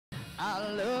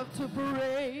I love to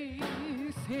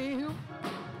praise him.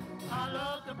 I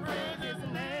love to praise his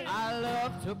name. I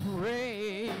love to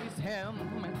praise him.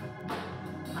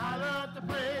 I love to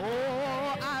praise his Oh,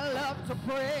 name. I love to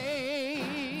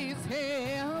praise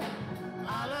him.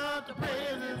 I love to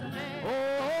praise his name.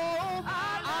 Oh,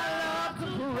 I love to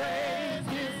praise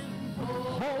his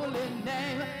holy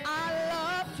name. I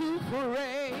love to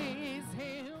praise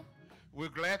him. We're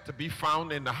glad to be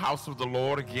found in the house of the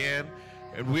Lord again,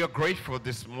 and we are grateful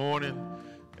this morning,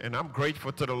 and I'm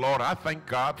grateful to the Lord. I thank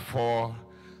God for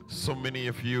so many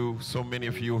of you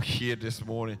here this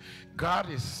morning. God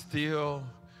is still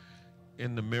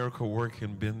in the miracle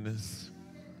working business.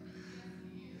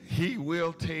 He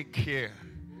will take care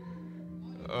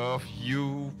of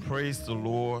you. Praise the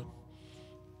Lord.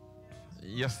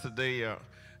 Yesterday,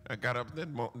 I got up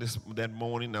that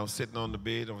morning. I was sitting on the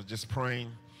bed. I was just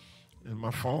praying, and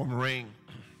my phone rang,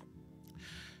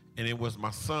 and it was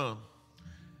my son.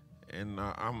 And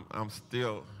I'm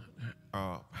still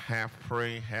half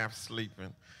praying, half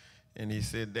sleeping. And he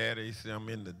said, "Daddy," he said, "I'm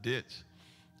in the ditch."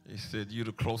 He said, "You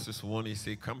the closest one." He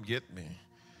said, "Come get me."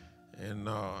 And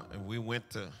we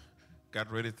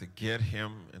got ready to get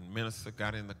him, and minister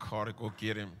got in the car to go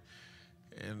get him.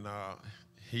 And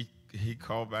he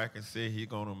called back and said he's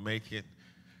gonna make it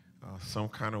some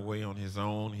kind of way on his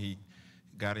own. He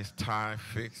got his tire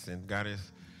fixed and got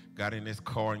in his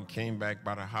car and came back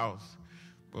by the house.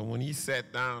 But when he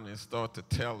sat down and started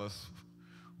to tell us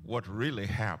what really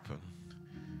happened,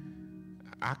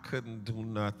 I couldn't do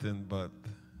nothing but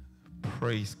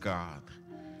praise God.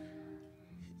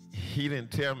 He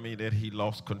didn't tell me that he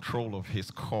lost control of his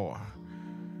car,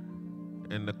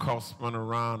 and the car spun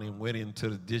around and went into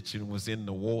the ditch and was in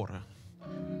the water.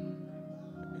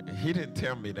 He didn't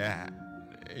tell me that,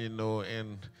 and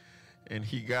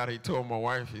he told my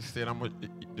wife, he said, I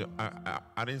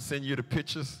didn't send you the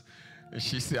pictures. And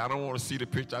she said, "I don't want to see the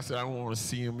picture." I said, "I don't want to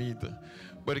see him either."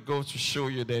 But it goes to show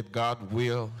you that God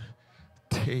will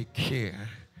take care.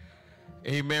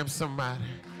 Amen, somebody.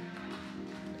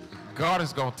 God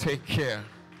is going to take care.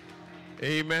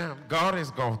 Amen. God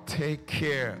is going to take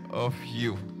care of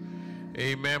you.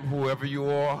 Amen. Whoever you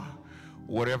are,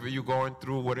 whatever you're going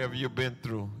through, whatever you've been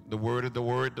through, the word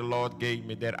the Lord gave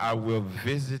me, that I will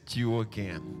visit you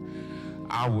again.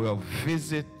 I will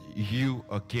visit you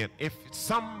again. If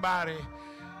somebody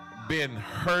been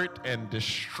hurt and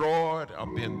destroyed or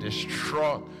been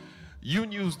distraught, you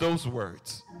use those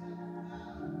words.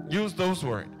 Use those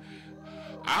words.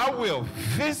 I will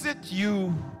visit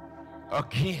you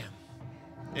again.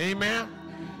 Amen.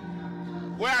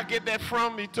 Where I get that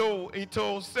from, he told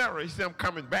Sarah, he said, "I'm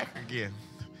coming back again."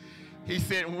 He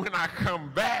said, "When I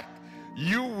come back,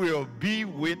 you will be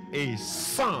with a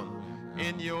son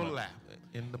in your lap."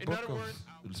 In the book of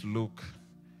Luke,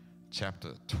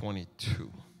 chapter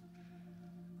 22,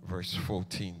 verse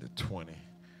 14 to 20.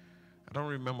 I don't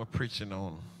remember preaching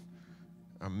on,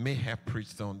 I may have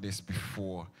preached on this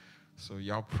before, so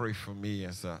y'all pray for me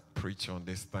as I preach on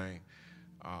this thing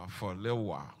for a little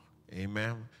while.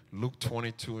 Amen. Luke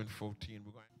 22 and 14.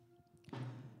 We're going.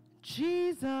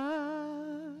 Jesus,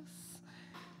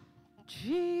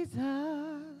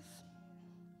 Jesus,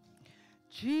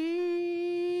 Jesus,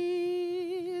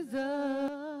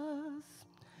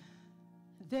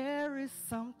 there is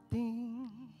something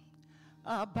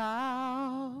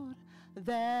about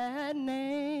that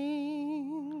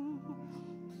name.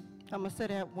 I'm going to say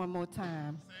that one more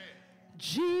time.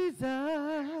 Jesus,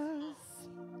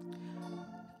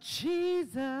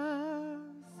 Jesus,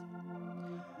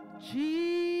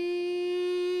 Jesus,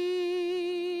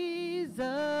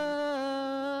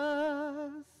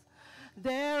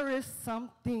 there is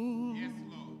something, yes,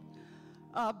 Lord,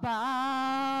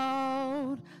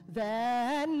 about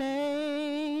that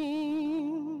name.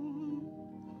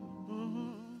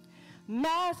 Mm-hmm.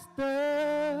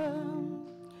 Master,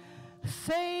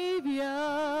 Savior,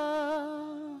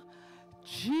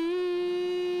 Jesus,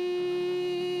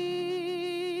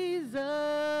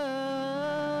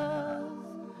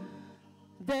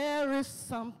 there is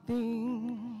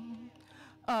something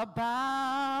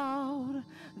about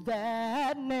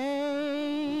that name.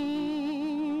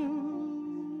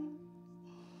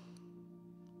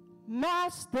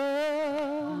 Master,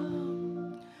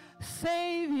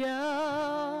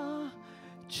 Savior,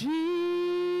 Jesus,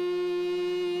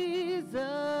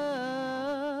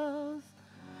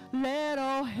 let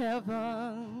all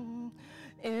heaven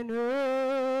and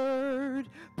earth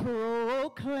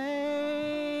proclaim.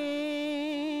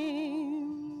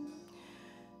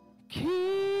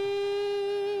 Kings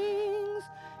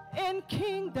and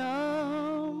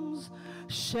kingdoms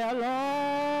shall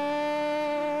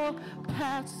all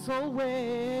pass pass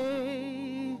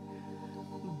away,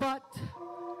 but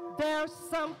there's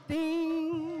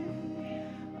something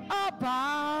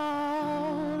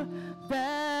about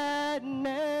that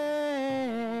name.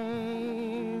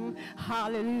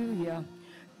 Hallelujah.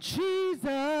 Jesus,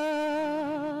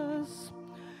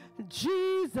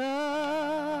 Jesus,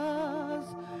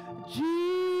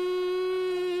 Jesus.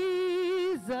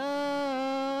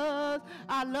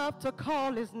 I love to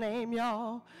call his name,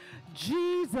 y'all.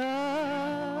 Jesus,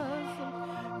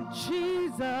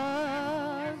 Jesus,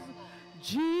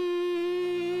 Jesus.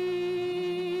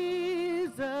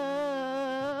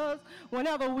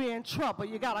 Whenever we're in trouble,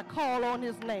 you got to call on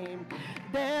his name.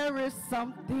 There is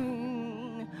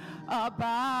something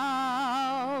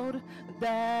about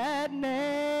that name.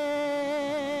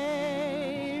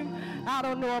 I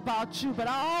don't know about you, but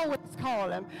I always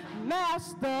call him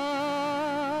Master,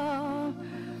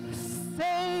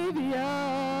 Savior,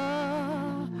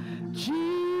 Jesus.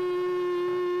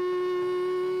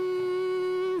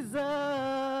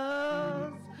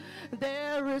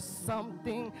 There is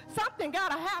something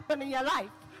got to happen in your life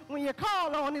when you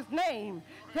call on his name.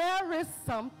 There is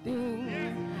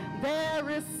something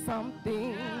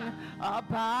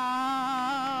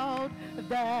about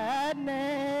that name.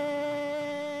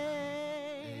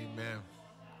 Amen.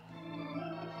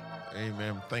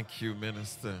 Amen. Thank you,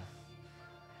 Minister.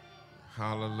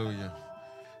 Hallelujah.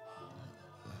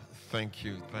 Thank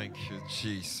you,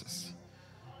 Jesus.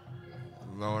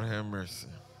 Lord have mercy.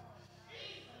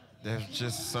 There's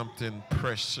just something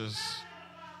precious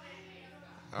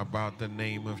about the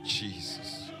name of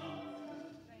Jesus.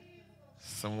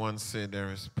 Someone said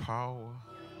there is power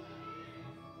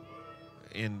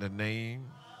in the name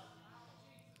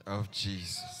of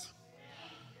Jesus.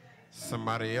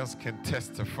 Somebody else can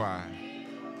testify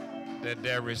that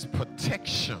there is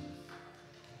protection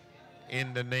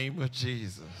in the name of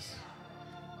Jesus.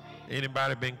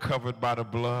 Anybody been covered by the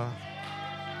blood?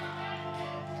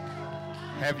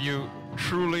 Have you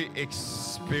truly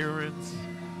experienced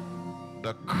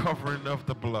the covering of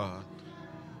the blood?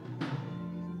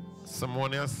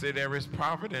 Someone else said there is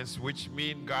providence, which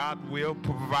means God will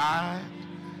provide.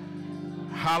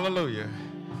 Hallelujah.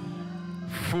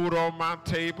 Food on my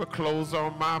table, clothes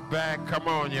on my back. Come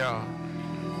on, y'all.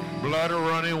 Blood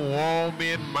running warm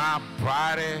in my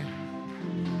body.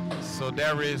 So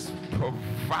there is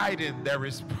providing, there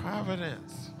is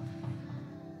providence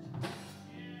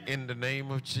in the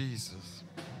name of Jesus.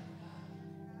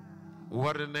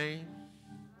 What a name.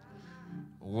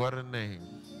 What a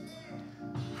name.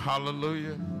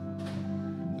 Hallelujah.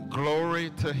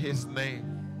 Glory to his name.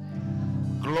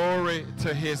 Glory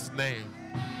to his name.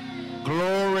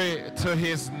 Glory to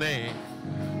his name.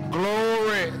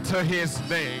 Glory to his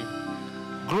name.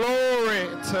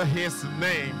 Glory to his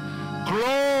name.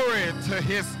 Glory to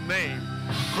his name.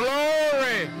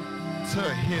 Glory to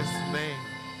his name.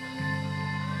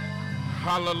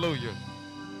 Hallelujah.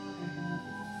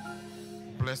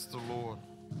 Bless the Lord.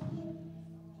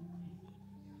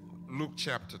 Luke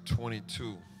chapter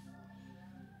 22,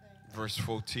 verse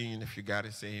 14. If you got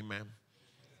it, say amen.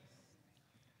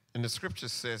 And the scripture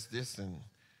says this, and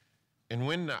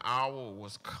when the hour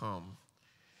was come,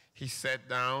 he sat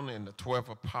down and the 12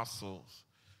 apostles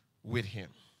with him.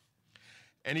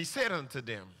 And he said unto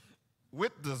them,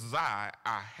 with desire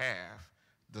I have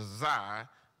desire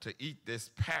to eat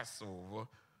this Passover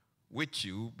with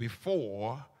you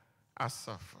before I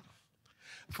suffer.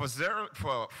 For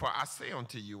I say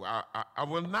unto you, I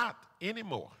will not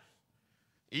anymore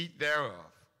eat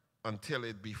thereof until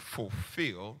it be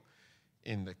fulfilled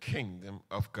in the kingdom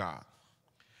of God.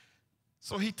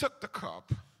 So he took the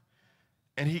cup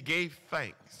and he gave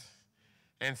thanks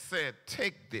and said,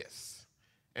 take this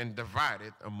and divide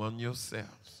it among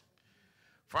yourselves.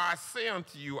 For I say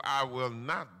unto you, I will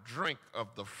not drink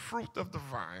of the fruit of the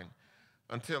vine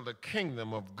until the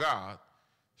kingdom of God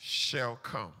shall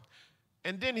come.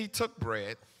 And then he took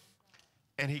bread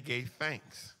and he gave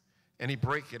thanks. And he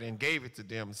brake it and gave it to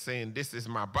them, saying, this is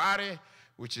my body,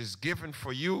 which is given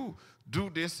for you. Do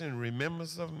this in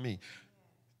remembrance of me.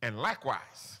 And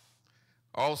likewise,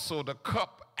 also the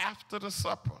cup after the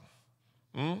supper,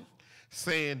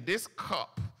 saying, this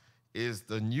cup is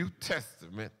the New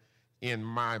Testament in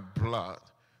my blood,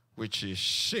 which is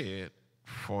shed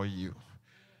for you.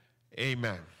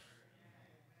 Amen.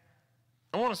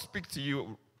 I want to speak to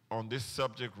you on this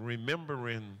subject,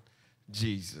 remembering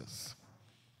Jesus.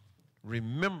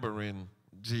 Remembering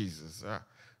Jesus. I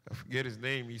forget his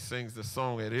name. He sings the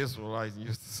song that Israelites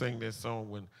used to sing that song,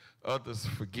 when others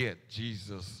forget,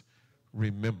 Jesus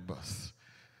remembers.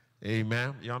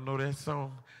 Amen. Y'all know that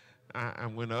song?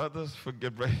 And when others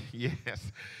forget,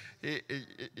 yes.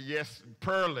 Yes,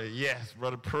 Pearlie, yes,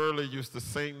 Brother Pearlie used to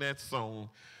sing that song,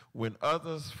 when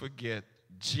others forget,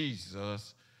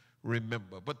 Jesus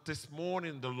remember. But this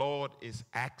morning the Lord is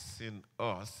asking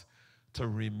us to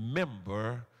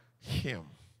remember him.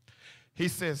 He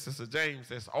says, Sister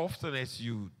James, as often as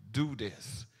you do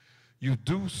this, you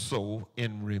do so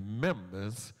in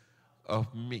remembrance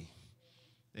of me.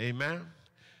 Amen.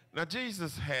 Now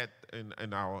Jesus had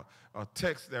in our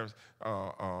text there's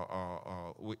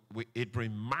it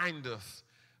reminds us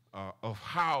of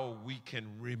how we can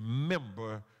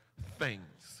remember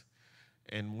things.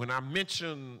 And when I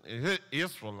mention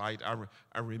Israelite,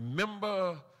 I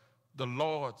remember the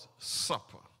Lord's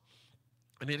Supper.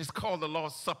 And it is called the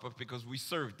Lord's Supper because we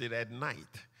served it at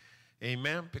night.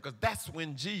 Amen? Because that's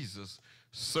when Jesus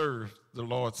served the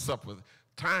Lord's Supper.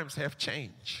 Times have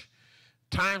changed.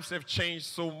 Times have changed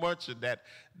so much that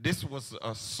this was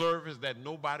a service that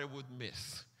nobody would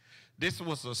miss. This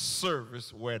was a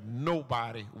service where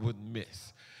nobody would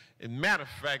miss. As a matter of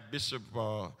fact, Bishop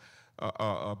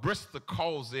Bristol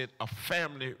calls it a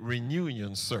family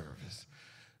reunion service.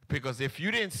 Because if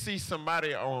you didn't see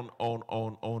somebody on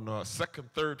second,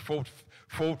 third, fourth,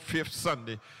 fifth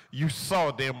Sunday, you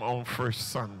saw them on first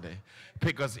Sunday.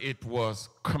 Because it was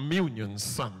communion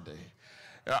Sunday.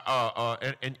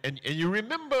 And you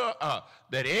remember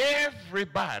that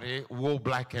everybody wore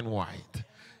black and white.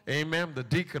 Amen. The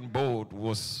deacon board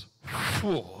was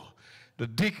full. The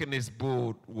deaconess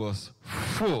board was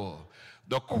full.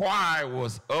 The choir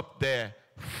was up there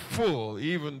full.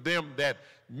 Even them that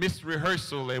missed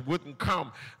rehearsal and wouldn't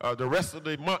come the rest of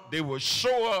the month, they would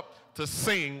show up to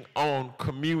sing on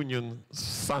Communion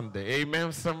Sunday.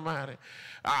 Amen, somebody?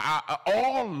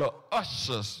 All the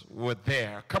ushers were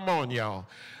there. Come on, y'all.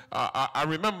 I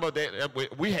remember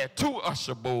that we had 2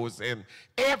 usher boards, and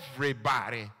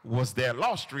everybody was there.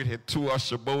 Law Street had 2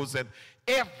 usher boards, and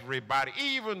everybody,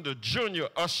 even the junior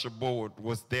usher board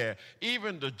was there.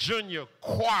 Even the junior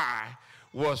choir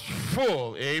was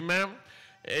full. Amen.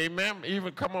 Amen.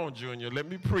 Even, come on, Junior, let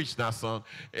me preach now, son.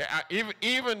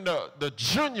 Even the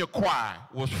junior choir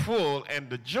was full, and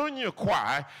the junior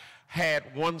choir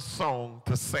had 1 song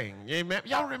to sing. Amen.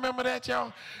 Y'all remember that,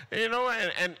 y'all? You know,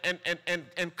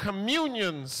 and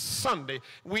Communion Sunday,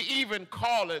 we even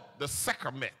call it the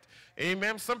sacrament.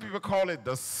 Amen. Some people call it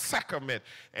the sacrament.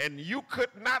 And you could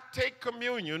not take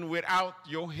communion without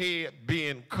your head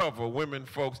being covered, women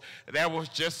folks. That was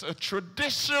just a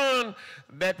tradition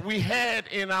that we had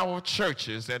in our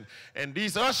churches. And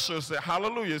these ushers,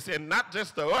 hallelujah, and not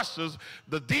just the ushers,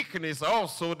 the deaconess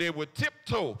also, they would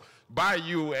tiptoe by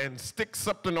you and stick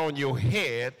something on your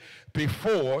head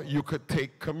before you could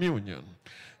take communion.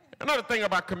 Another thing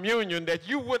about communion, that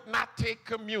you would not take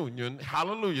communion,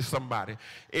 hallelujah, somebody,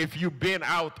 if you've been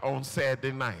out on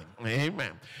Saturday night.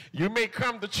 Amen. You may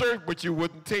come to church, but you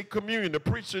wouldn't take communion. The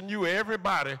preacher knew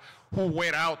everybody who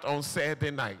went out on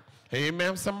Saturday night.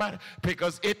 Amen, somebody?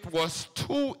 Because it was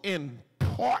too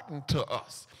important to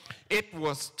us. It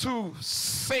was too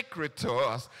sacred to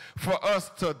us for us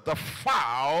to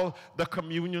defile the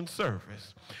communion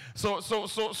service. So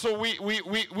we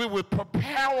would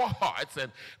prepare our hearts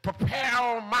and prepare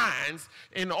our minds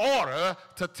in order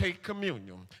to take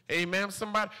communion. Amen,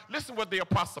 somebody? Listen what the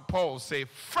Apostle Paul said.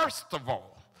 First of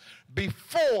all,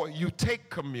 before you take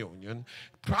communion,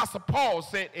 Apostle Paul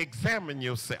said, examine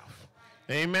yourself.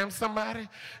 Amen, somebody?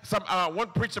 One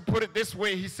preacher put it this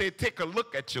way. He said, take a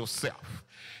look at yourself.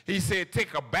 He said,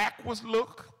 take a backwards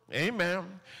look, amen,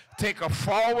 take a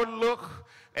forward look,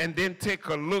 and then take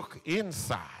a look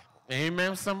inside.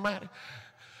 Amen, somebody?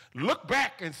 Look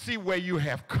back and see where you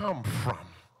have come from.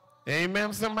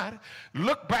 Amen, somebody?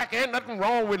 Look back. Ain't nothing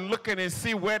wrong with looking and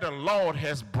see where the Lord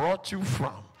has brought you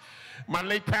from. My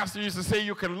late pastor used to say,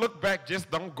 you can look back,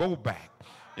 just don't go back.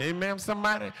 Amen,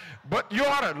 somebody? But you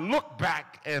ought to look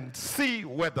back and see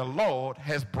where the Lord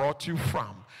has brought you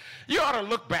from. You ought to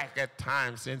look back at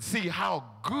times and see how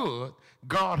good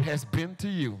God has been to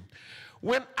you.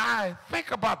 When I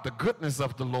think about the goodness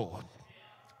of the Lord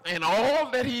and all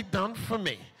that he done for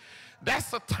me,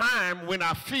 that's a time when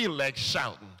I feel like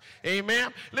shouting.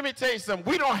 Amen. Let me tell you something.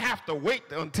 We don't have to wait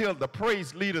until the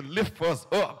praise leader lifts us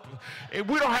up. And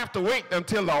we don't have to wait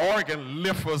until the organ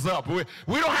lifts us up. We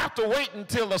don't have to wait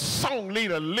until the song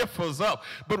leader lifts us up.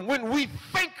 But when we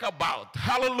think about,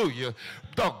 hallelujah,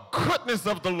 the goodness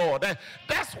of the Lord,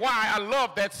 that's why I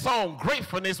love that song,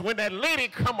 Gratefulness. When that lady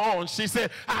come on, she said,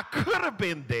 I could have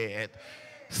been dead,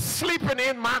 sleeping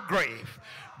in my grave,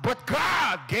 but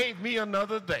God gave me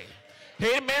another day.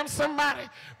 Amen, somebody.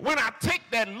 When I take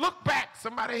that look back,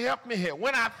 somebody help me here.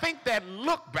 When I think that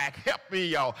look back, help me,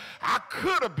 y'all. I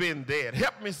could have been dead.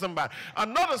 Help me, somebody.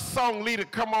 Another song leader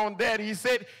come on, Daddy. He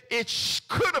said, it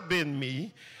could have been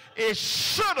me. It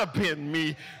should have been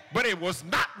me, but it was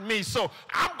not me. So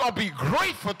I'm going to be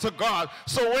grateful to God.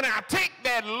 So when I take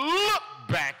that look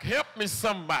back, help me,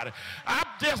 somebody. I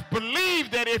just believe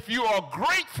that if you are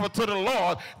grateful to the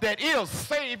Lord, that it'll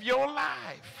save your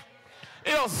life.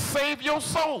 It'll save your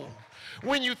soul.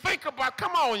 When you think about,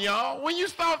 come on, y'all, when you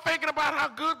start thinking about how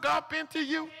good God been to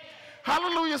you,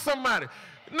 hallelujah, somebody.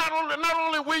 Not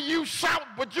only will you shout,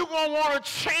 but you're going to want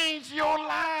to change your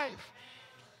life.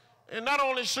 And not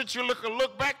only should you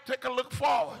look back, take a look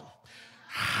forward.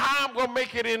 How I'm going to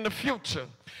make it in the future.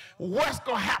 What's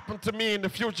going to happen to me in the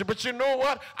future? But you know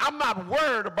what? I'm not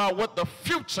worried about what the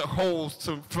future holds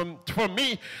for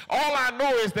me. All I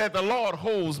know is that the Lord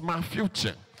holds my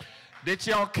future. Did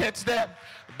y'all catch that?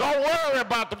 Don't worry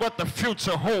about what the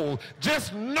future holds.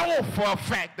 Just know for a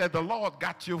fact that the Lord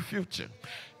got your future.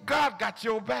 God got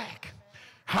your back.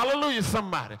 Hallelujah,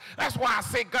 somebody. That's why I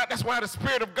say God, that's why the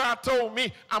Spirit of God told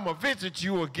me, I'm going to visit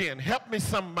you again. Help me,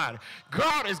 somebody.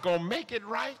 God is going to make it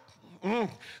right.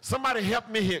 Somebody help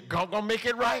me here. God going to make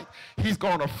it right. He's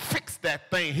going to fix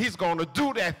that thing. He's going to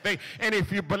do that thing. And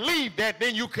if you believe that,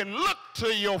 then you can look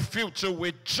to your future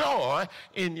with joy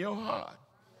in your heart.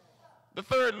 The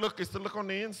third look is to look on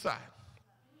the inside.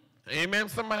 Amen,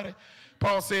 somebody.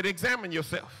 Paul said, examine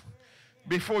yourself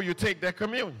before you take that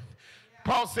communion.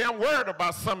 Paul said, I'm worried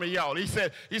about some of y'all. He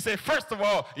said, first of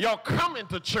all, y'all come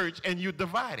into church and you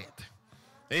divided.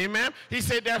 Amen. He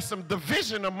said there's some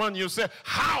division among yourselves.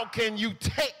 How can you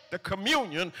take the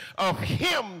communion of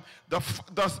him,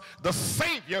 the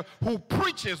Savior, who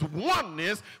preaches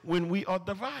oneness when we are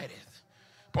divided?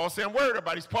 Paul said, I'm worried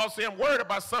about it. Paul said, I'm worried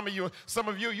about some of you. Some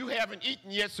of you haven't eaten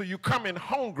yet, so you come in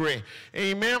hungry.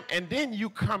 Amen. And then you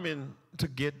come in to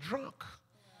get drunk.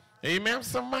 Amen,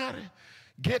 somebody.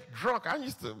 Get drunk. I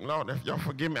used to, Lord, if y'all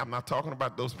forgive me, I'm not talking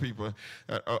about those people,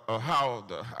 how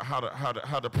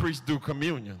the priest do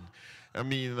communion. I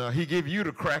mean, he gave you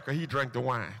the cracker, he drank the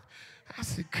wine. I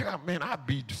said, God, man, I'd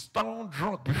be stone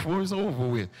drunk before it's over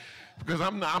with. Because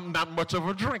I'm not much of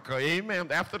a drinker.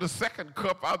 Amen. After the second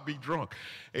cup, I'll be drunk.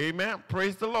 Amen.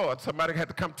 Praise the Lord. Somebody had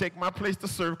to come take my place to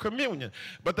serve communion.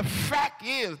 But the fact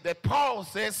is that Paul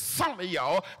says some of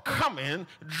y'all come in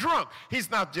drunk. He's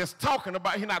not talking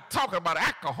about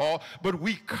alcohol, but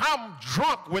we come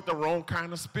drunk with the wrong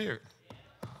kind of spirit.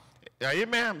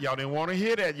 Amen. Y'all didn't want to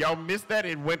hear that. Y'all missed that.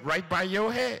 It went right by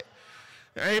your head.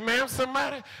 Amen,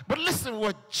 somebody. But listen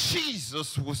what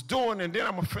Jesus was doing, and then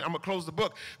I'm gonna close the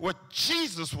book. What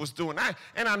Jesus was doing. I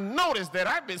noticed that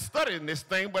I've been studying this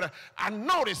thing, but I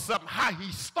noticed something, how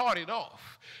he started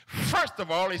off. First of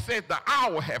all, he said the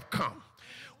hour have come.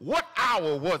 What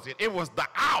hour was it? It was the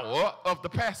hour of the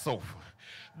Passover.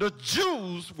 The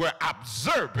Jews were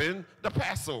observing the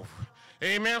Passover.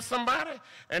 Amen, somebody.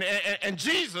 And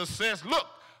Jesus says, look,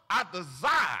 I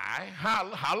desire,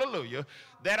 hallelujah,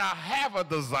 that I have a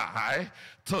desire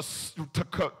to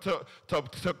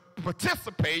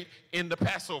participate in the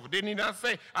Passover. Didn't he not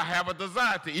say, I have a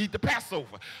desire to eat the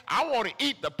Passover? I want to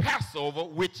eat the Passover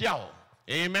with y'all.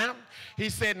 Amen. He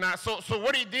said, now, so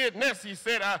what he did next, he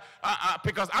said,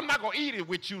 because I'm not going to eat it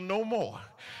with you no more.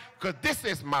 Because this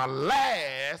is my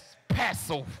last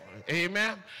Passover.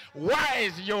 Amen. Why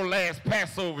is your last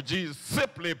Passover, Jesus?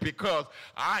 Simply because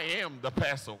I am the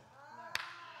Passover.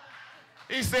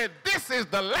 He said, this is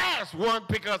the last one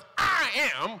because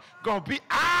I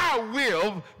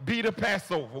will be the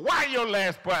Passover. Why your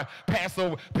last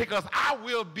Passover? Because I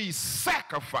will be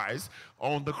sacrificed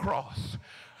on the cross.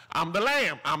 I'm the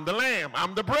lamb, I'm the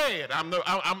bread, I'm the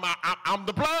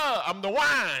blood, I'm the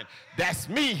wine. That's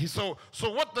me. So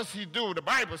what does he do? The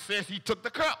Bible says he took the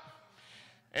cup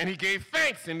and he gave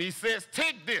thanks and he says,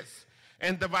 take this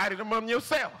and divide it among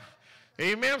yourself.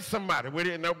 Amen, somebody. Wait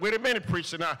a minute,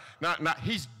 preacher. Now,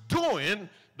 he's doing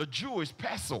the Jewish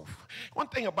Passover. One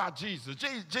thing about Jesus,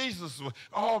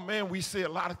 oh man, we say a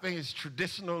lot of things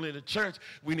traditional in the church.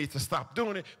 We need to stop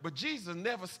doing it. But Jesus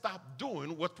never stopped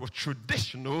doing what was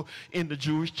traditional in the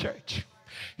Jewish church.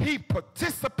 He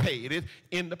participated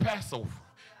in the Passover.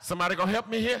 Somebody gonna help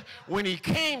me here? When he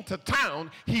came to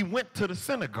town, he went to the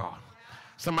synagogue.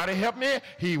 Somebody help me?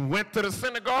 He went to the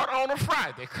synagogue on a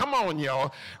Friday. Come on,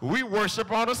 y'all. We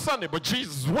worship on a Sunday, but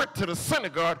Jesus went to the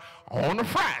synagogue on a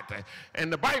Friday.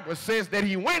 And the Bible says that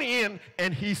he went in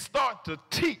and he started to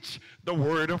teach the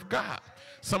word of God.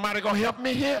 Somebody gonna help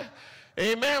me here?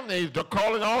 Amen. They're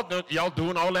calling y'all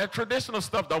doing all that traditional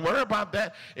stuff. Don't worry about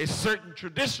that. It's certain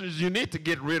traditions you need to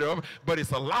get rid of, but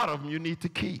it's a lot of them you need to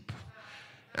keep.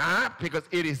 Because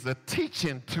it is a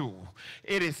teaching tool.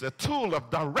 It is a tool of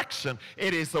direction.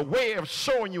 It is a way of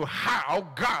showing you how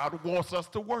God wants us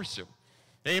to worship.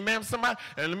 Amen, somebody?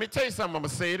 And let me tell you something. I'm going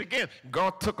to say it again.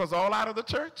 God took us all out of the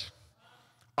church,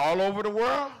 all over the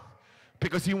world,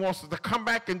 because he wants us to come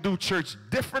back and do church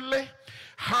differently.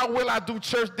 How will I do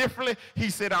church differently?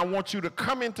 He said, I want you to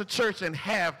come into church and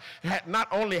not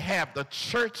only have the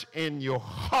church in your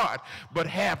heart, but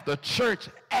have the church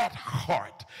at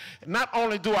heart. Not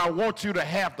only do I want you to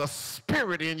have the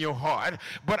Spirit in your heart,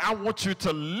 but I want you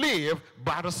to live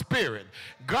by the Spirit.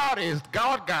 God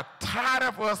got tired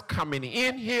of us coming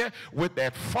in here with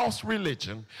that false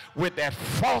religion, with that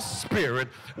false spirit,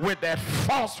 with that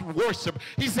false worship.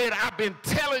 He said, I've been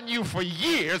telling you for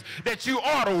years that you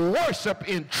ought to worship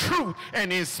in truth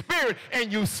and in spirit,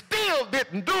 and you still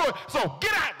didn't do it, so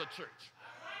get out of the church.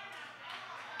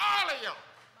 All of y'all.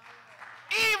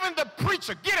 Even the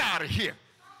preacher, get out of here,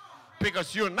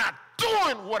 because you're not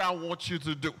doing what I want you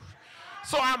to do.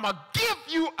 So I'm going to give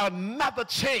you another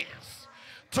chance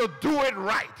to do it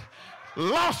right.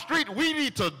 Lost Street, we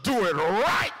need to do it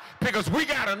right, because we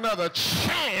got another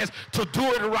chance to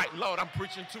do it right. Lord, I'm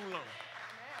preaching too long.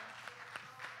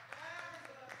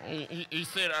 He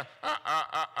said,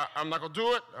 I'm not going to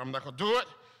do it. I'm not going to do it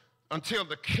until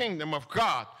the kingdom of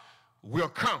God will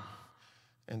come.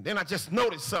 And then I just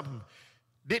noticed something.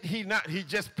 Did he not? He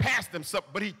just passed them something,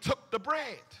 but he took the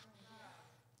bread.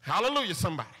 Hallelujah,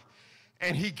 somebody.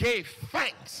 And he gave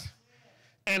thanks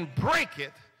and break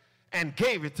it and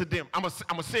gave it to them. I'm going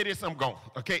to say this, I'm going.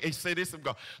 Okay, he said this, I'm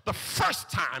going. The first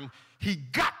time he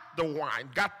got the wine,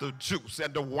 got the juice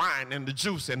and the wine and the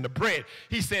juice and the bread,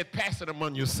 he said, pass it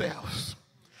among yourselves.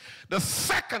 The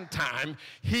second time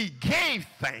he gave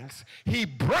thanks, he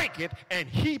broke it, and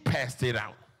he passed it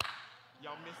out.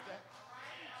 Y'all missed that?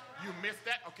 You missed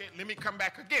that? Okay, let me come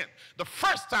back again. The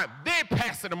first time, they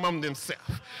passed it among themselves.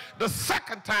 The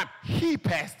second time, he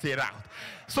passed it out.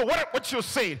 So what you're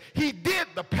saying, he did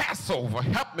the Passover,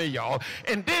 help me y'all,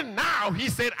 and then now he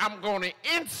said, I'm going to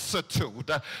institute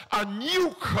a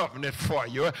new covenant for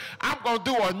you. I'm going to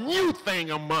do a new thing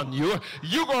among you.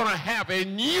 You're going to have a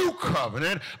new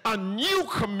covenant, a new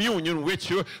communion with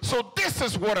you. So this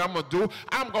is what I'm going to do.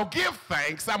 I'm going to give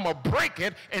thanks, I'm going to break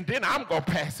it, and then I'm going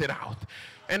to pass it out.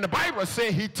 And the Bible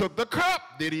says he took the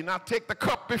cup. Did he not take the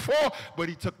cup before? But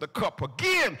he took the cup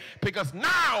again, because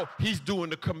now he's doing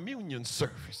the communion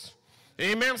service.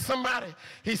 Amen, somebody?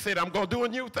 He said, I'm going to do a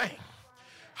new thing.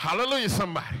 Hallelujah,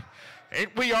 somebody.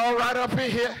 Ain't we all right up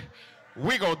in here?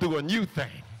 We're going to do a new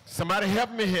thing. Somebody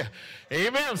help me here.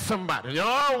 Amen, somebody. You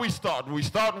know, we starting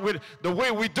with the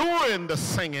way we doing the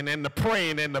singing and the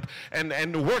praying and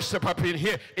the worship up in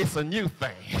here. It's a new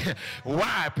thing.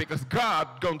 Why? Because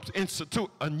God going to institute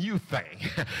a new thing.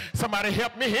 Somebody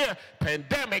help me here.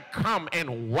 Pandemic come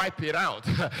and wipe it out.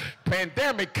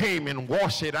 Pandemic came and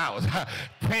wash it out.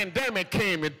 Pandemic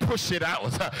came and push it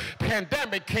out.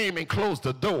 Pandemic came and closed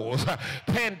the doors.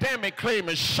 Pandemic came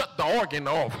and shut the organ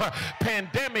off.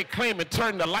 Pandemic came and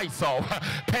turned the lights off.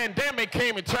 Pandemic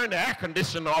came and turned the air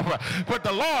conditioner off. But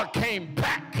the Lord came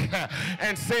back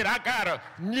and said, I got a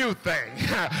new thing.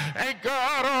 Ain't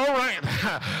God all right?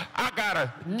 I got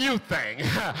a new thing.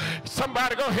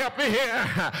 Somebody go help me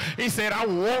here. He said, I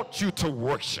want you to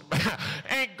worship.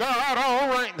 Ain't God all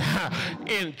right?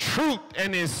 In truth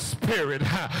and in spirit.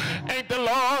 Ain't the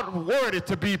Lord worthy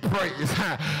to be praised?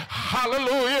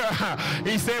 Hallelujah.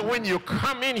 He said, when you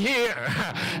come in here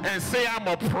and say, I'm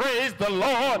going to praise the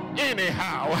Lord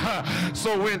anyhow.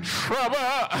 So when trouble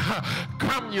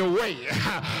come your way,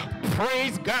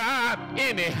 praise God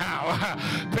anyhow,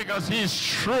 because he's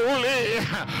truly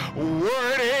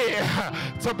worthy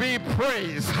to be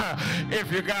praised.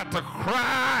 If you got to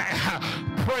cry,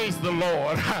 praise the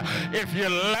Lord. If you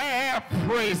laugh,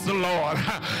 praise the Lord.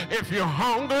 If you're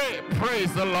hungry,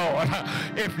 praise the Lord.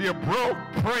 If you're broke,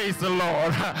 praise the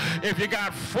Lord. If you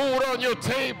got food on your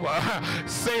table,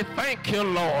 say thank you,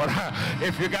 Lord.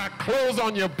 If you got clothes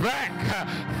on your back,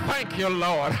 thank you,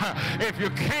 Lord. If you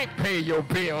can't pay your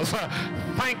bills,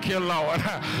 thank you, Lord.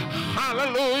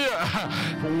 Hallelujah.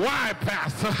 Why,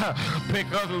 Pastor?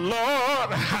 Because, Lord,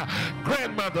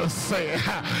 grandmother said,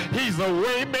 he's a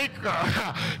way maker.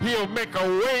 He'll make a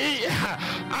way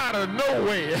out of no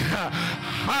way.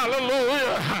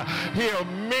 Hallelujah. He'll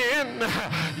mend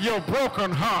your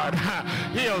broken heart.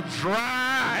 He'll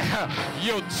dry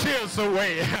your tears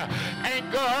away.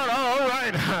 Ain't God all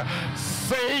right?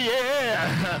 Say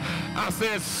yeah. I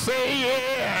said, say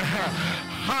yeah.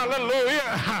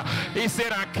 Hallelujah. He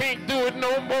said, I can't do it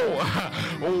no more.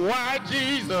 Why,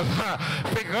 Jesus?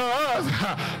 Because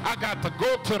I got to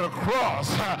go to the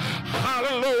cross.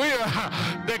 Hallelujah.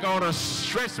 They're going to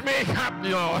stretch me up,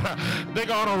 Lord. They're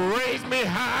going to raise me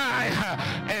high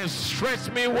and stretch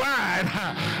me wide.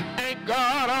 Ain't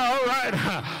God all right?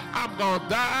 I'm going to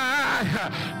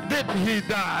die. Didn't he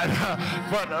die?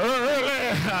 But early,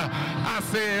 I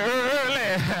say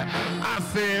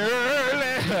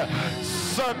early,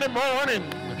 Sunday morning,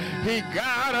 he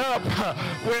got up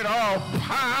with all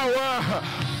power.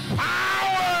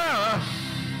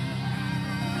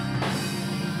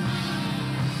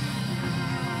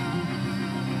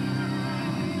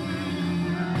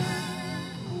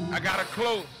 I got to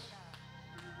close.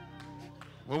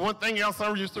 Well, one thing else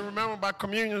I used to remember about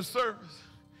communion service,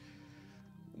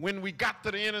 when we got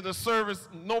to the end of the service,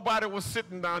 nobody was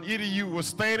sitting down. Either you were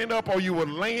standing up or you were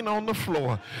laying on the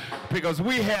floor, because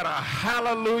we had a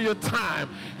hallelujah time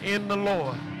in the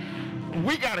Lord.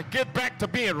 We got to get back to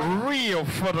being real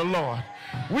for the Lord.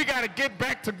 We got to get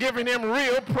back to giving him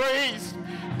real praise,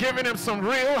 giving him some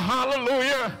real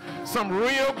hallelujah, some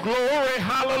real glory,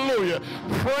 hallelujah.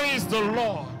 Praise the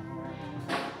Lord.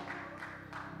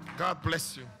 God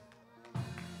bless you.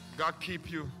 God keep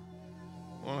you.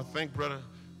 I want to thank Brother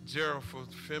Gerald for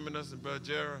filming us, and Brother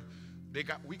Gerald,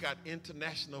 we got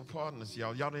international partners,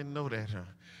 y'all. Y'all didn't know that, huh?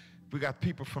 We got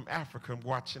people from Africa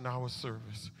watching our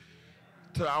service.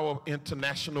 To our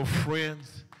international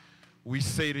friends, we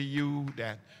say to you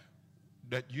that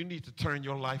you need to turn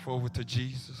your life over to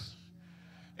Jesus.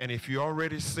 And if you're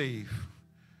already saved,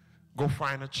 go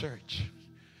find a church,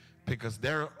 because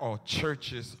there are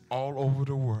churches all over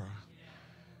the world.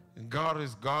 And God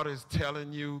is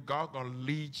telling you, God gonna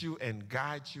lead you and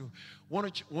guide you. Why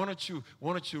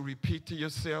don't you repeat to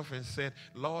yourself and say,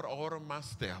 Lord, order my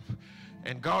step.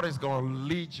 And God is gonna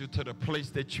lead you to the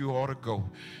place that you ought to go.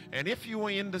 And if you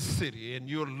are in the city and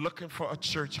you're looking for a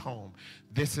church home,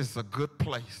 this is a good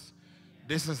place.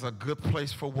 This is a good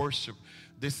place for worship.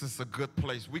 This is a good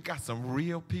place. We got some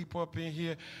real people up in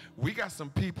here. We got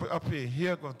some people up in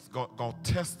here going to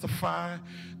testify.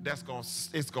 It's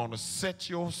going to set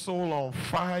your soul on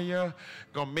fire.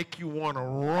 Going to make you want to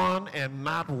run and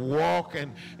not walk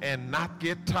and not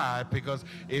get tired. Because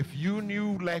if you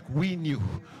knew like we knew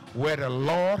where the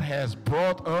Lord has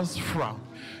brought us from,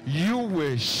 you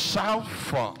will shout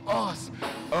for us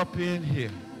up in here.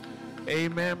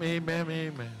 Amen, amen,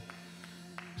 amen.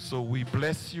 So we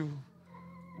bless you.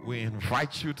 We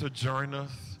invite you to join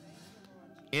us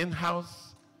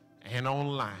in-house and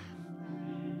online.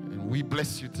 And we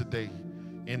bless you today.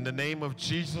 In the name of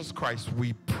Jesus Christ,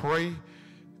 we pray.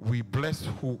 We bless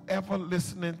whoever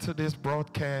listening to this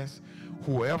broadcast,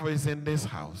 whoever is in this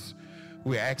house.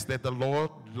 We ask that the Lord,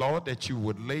 that you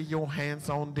would lay your hands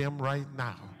on them right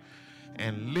now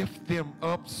and lift them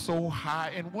up so high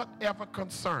in whatever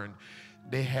concern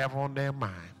they have on their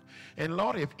mind. And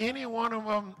Lord, if any one of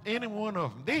them,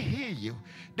 they hear you,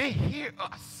 they hear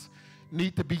us,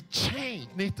 need to be changed,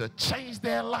 need to change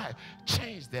their life.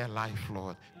 Change their life,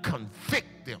 Lord.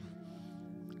 Convict them.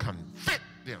 Convict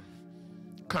them.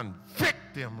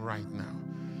 Convict them right now.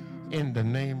 In the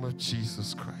name of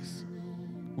Jesus Christ,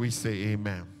 we say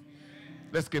amen.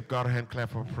 Let's give God a hand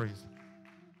clap of praise.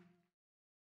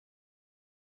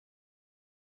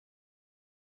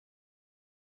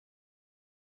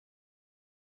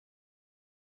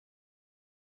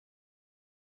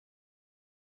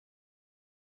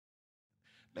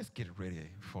 Let's get ready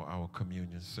for our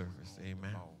communion service.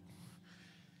 Amen.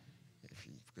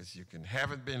 Because you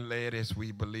haven't been led as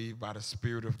we believe by the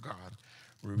Spirit of God.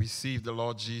 We receive the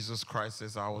Lord Jesus Christ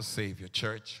as our Savior.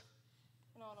 Church.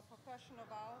 And on a profession of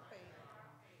our faith,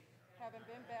 having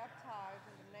been baptized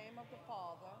in the name of the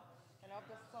Father, and of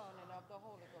the Son, and of the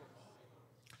Holy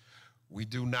Ghost. We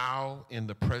do now, in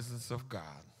the presence of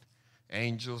God,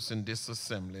 angels in this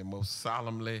assembly most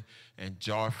solemnly and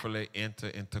joyfully enter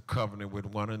into covenant with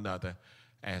one another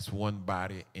as one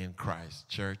body in Christ.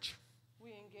 Church. We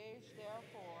engage,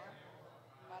 therefore,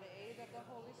 by the aid of the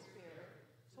Holy Spirit,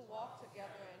 to walk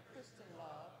together in Christian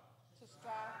love, to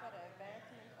strive for the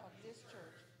advancement of this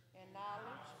church in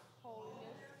knowledge,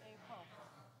 holiness, and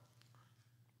comfort.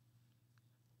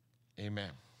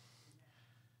 Amen.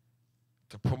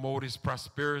 To promote his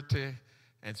prosperity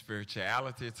and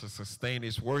spirituality, to sustain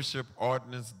his worship,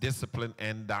 ordinance, discipline,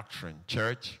 and doctrine.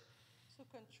 Church. To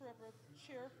contribute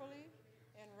cheerfully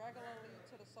and regularly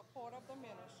to the support of the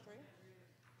ministry,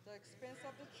 the expense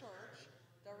of the church,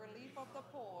 the relief of the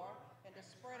poor, and the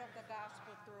spread of the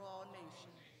gospel through all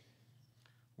nations.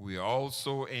 We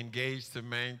also engage to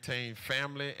maintain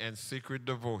family and secret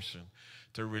devotion,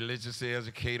 to religiously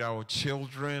educate our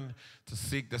children, to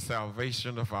seek the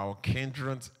salvation of our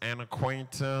kindred and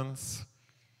acquaintance.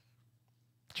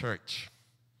 Church.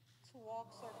 To walk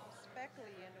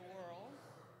circumspectly in the world,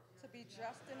 to be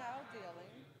just in our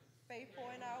dealing, faithful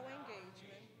in our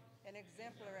engagement, and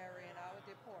exemplary in our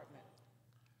deportment.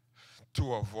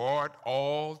 To avoid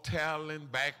all tattling,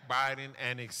 backbiting,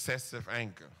 and excessive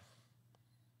anger.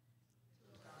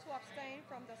 To abstain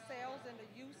from the sales and the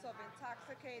use of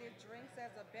intoxicated drinks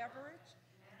as a beverage,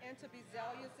 and to be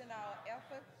zealous in our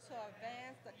effort to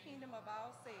advance the kingdom of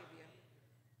our Savior.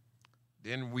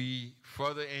 Then we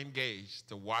further engage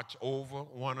to watch over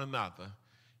one another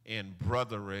in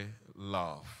brotherly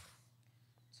love.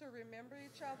 To remember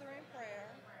each other in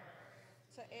prayer,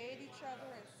 to aid each other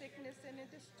in sickness and in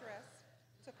distress,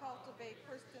 to cultivate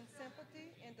Christian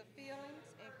sympathy in the feelings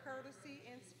and courtesy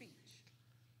in speech.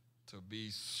 To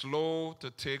be slow to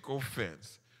take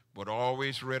offense, but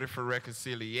always ready for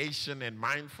reconciliation and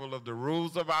mindful of the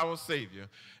rules of our Savior,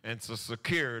 and to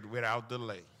secure it without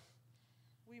delay.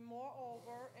 We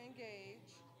moreover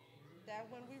engage that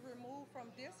when we remove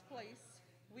from this place,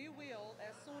 we will,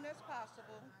 as soon as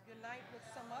possible, unite with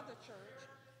some other church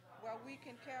where we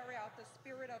can carry out the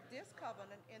spirit of this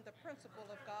covenant in the principle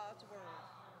of God's word.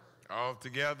 All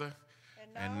together,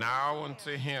 and now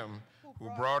unto him who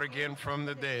brought again from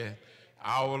the dead,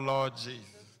 our Lord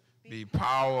Jesus, be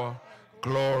power,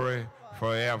 glory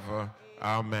forever.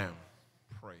 Amen.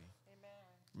 Pray. Amen.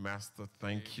 Master,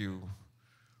 thank you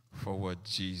for what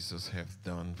Jesus has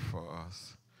done for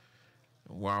us.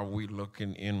 While we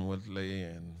looking inwardly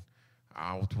and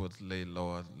outwardly,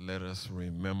 Lord, let us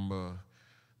remember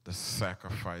the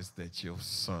sacrifice that your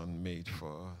Son made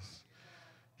for us.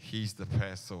 He's the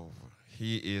Passover.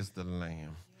 He is the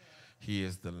Lamb. He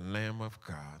is the Lamb of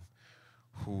God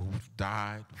who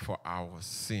died for our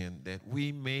sin that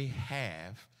we may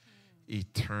have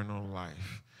eternal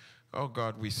life. Oh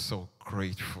God, we're so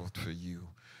grateful to you.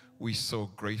 We're so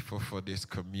grateful for this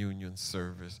communion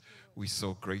service. We're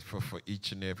so grateful for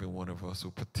each and every one of us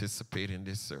who participate in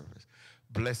this service.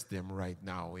 Bless them right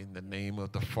now in the name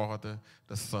of the Father,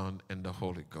 the Son, and the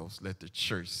Holy Ghost. Let the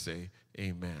church say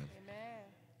amen. Amen.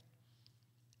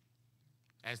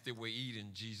 As they were eating,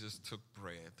 Jesus took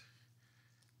bread.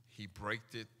 He broke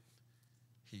it,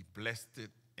 he blessed it,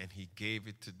 and he gave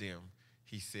it to them.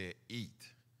 He said,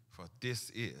 eat, for this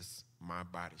is my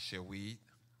body. Shall we eat?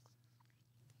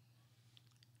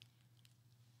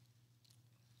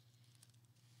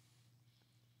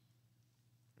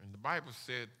 And the Bible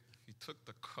said he took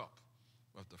the cup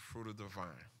of the fruit of the vine.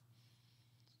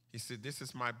 He said, this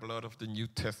is my blood of the New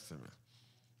Testament,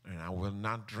 and I will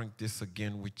not drink this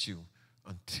again with you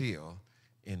until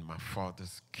in my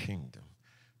Father's kingdom.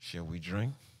 Shall we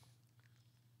drink?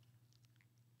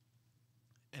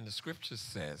 And the scripture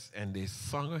says, and they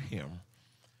sung a hymn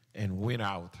and went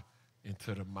out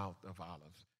into the Mount of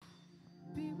Olives.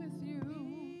 Be with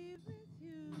you,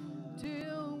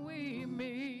 till we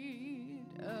meet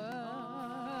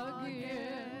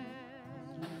again,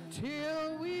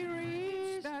 till we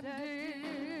reach that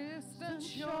distant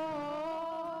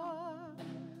shore,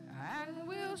 and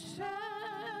we'll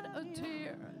shed a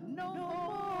tear no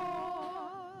more.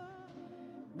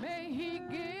 May he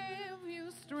give